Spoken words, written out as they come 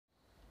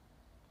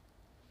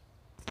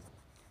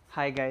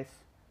Hi guys,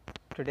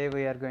 today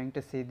we are going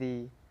to see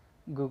the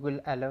Google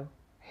Allo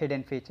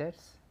hidden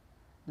features.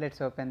 Let's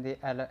open the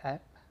Allo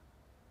app.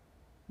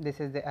 This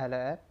is the Allo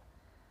app.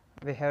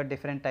 We have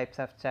different types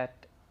of chat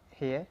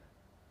here.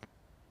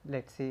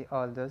 Let's see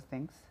all those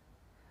things.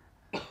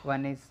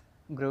 One is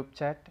group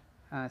chat,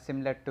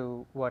 similar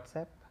to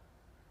WhatsApp,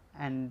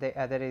 and the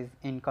other is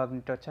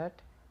incognito chat,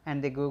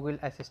 and the Google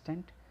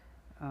Assistant,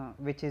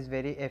 which is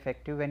very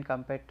effective when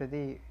compared to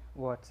the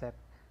WhatsApp,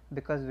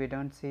 because we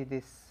don't see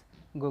this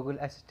Google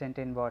Assistant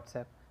in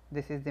WhatsApp.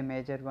 This is the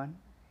major one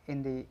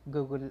in the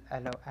Google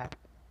Allo app.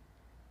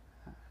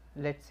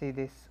 Let's see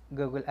this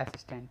Google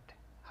Assistant,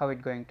 how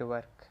it going to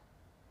work.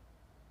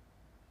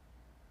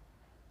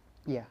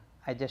 Yeah,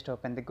 I just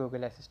opened the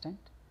Google Assistant.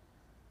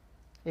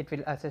 It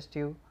will assist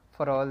you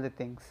for all the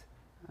things.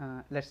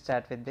 Let's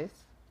start with this.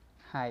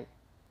 Hi.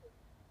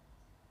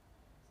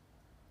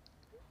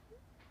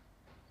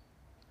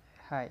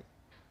 Hi,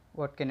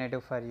 what can I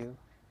do for you?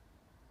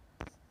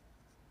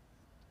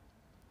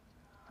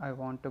 I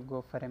want to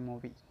go for a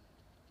movie.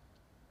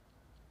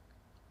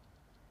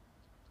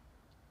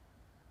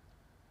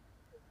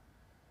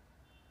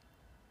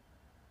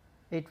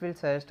 It will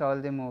suggest all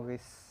the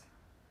movies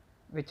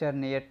which are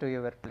near to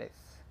your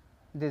place.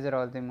 These are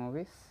all the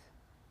movies.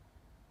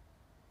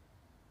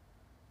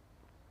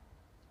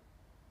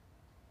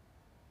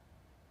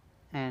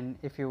 And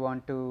if you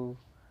want to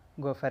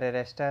go for a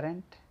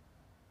restaurant,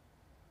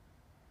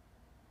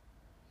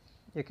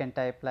 you can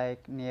type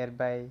like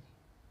nearby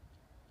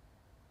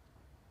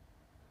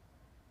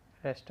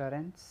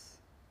restaurants.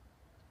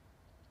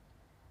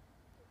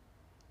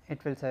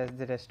 It will suggest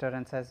the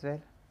restaurants as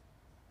well.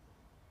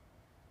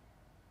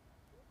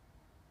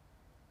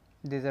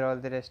 These are all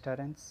the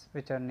restaurants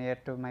which are near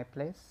to my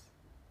place.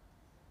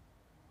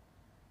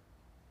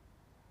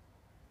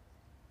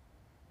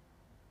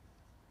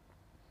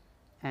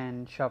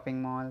 And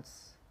shopping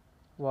malls,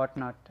 what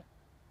not.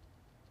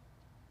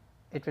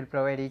 It will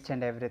provide each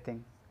and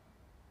everything.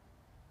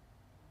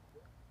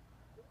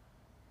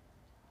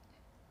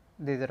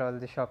 These are all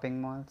the shopping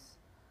malls,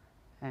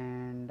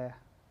 and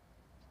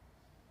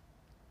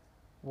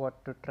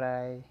what to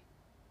try,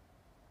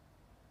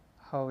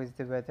 how is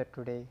the weather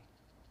today.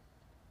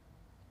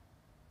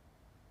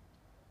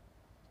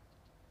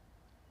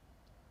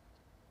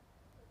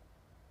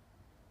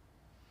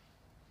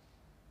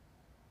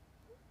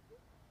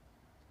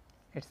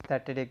 It's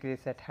 30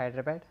 degrees at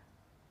Hyderabad,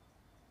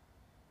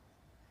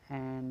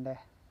 and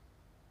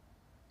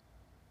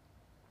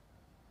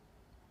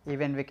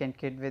even we can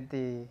kid with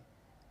the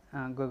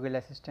Google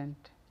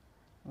Assistant.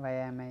 Why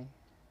am I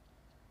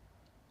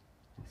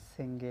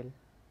single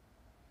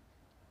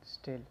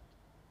still?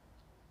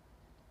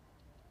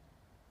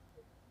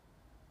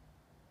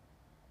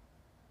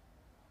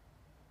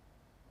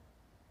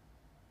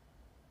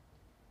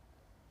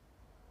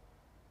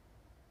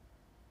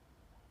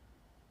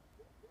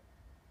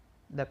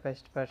 The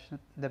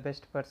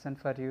best person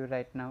for you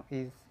right now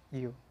is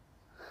you.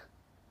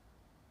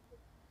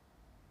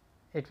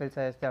 It will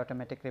suggest the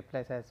automatic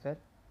replies as well,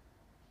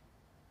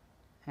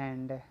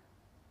 and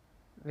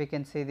we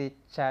can see the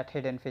chat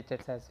hidden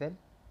features as well.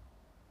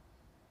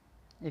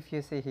 If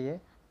you see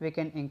here, we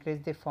can increase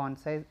the font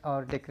size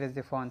or decrease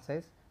the font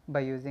size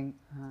by using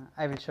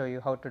I will show you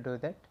how to do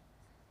that.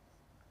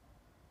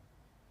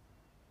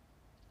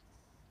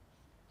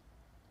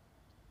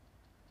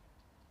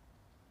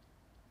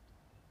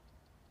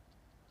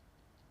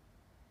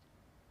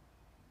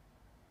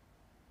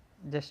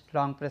 Just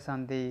long press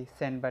on the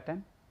send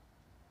button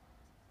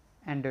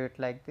and do it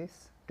like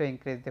this to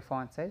increase the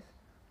font size.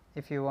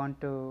 If you want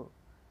to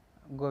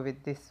go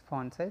with this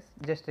font size,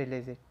 just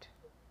release it,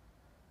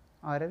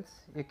 or else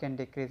you can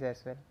decrease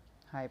as well.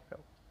 Hi Pro,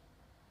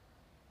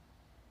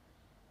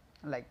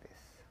 like this,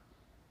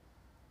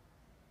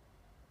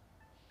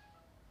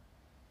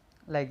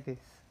 like this.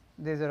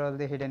 These are all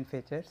the hidden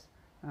features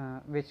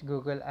which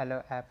Google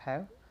Allo app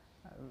have.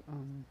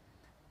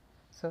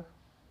 So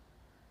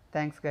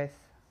thanks guys,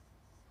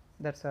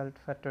 that's all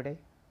for today.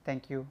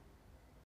 Thank you.